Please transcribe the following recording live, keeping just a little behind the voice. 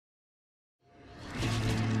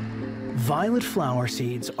Violet flower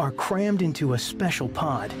seeds are crammed into a special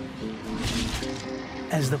pod.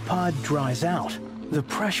 As the pod dries out, the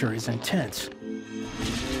pressure is intense.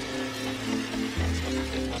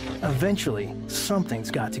 Eventually, something's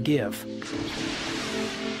got to give.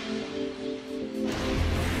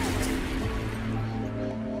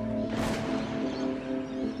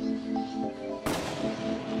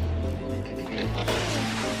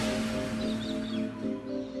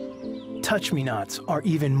 Touch-me-nots are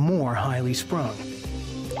even more highly sprung.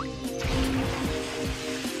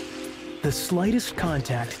 The slightest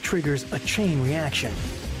contact triggers a chain reaction.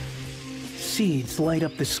 Seeds light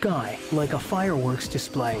up the sky like a fireworks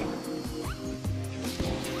display.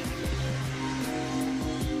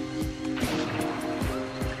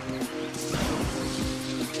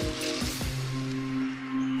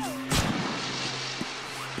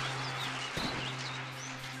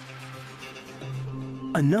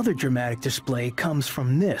 Another dramatic display comes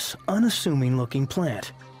from this unassuming-looking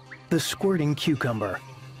plant, the squirting cucumber.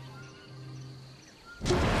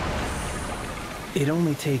 It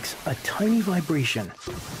only takes a tiny vibration,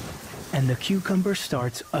 and the cucumber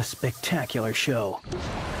starts a spectacular show.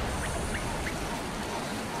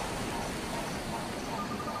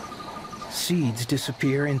 Seeds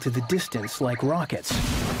disappear into the distance like rockets.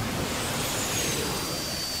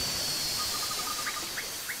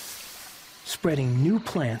 Spreading new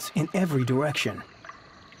plants in every direction.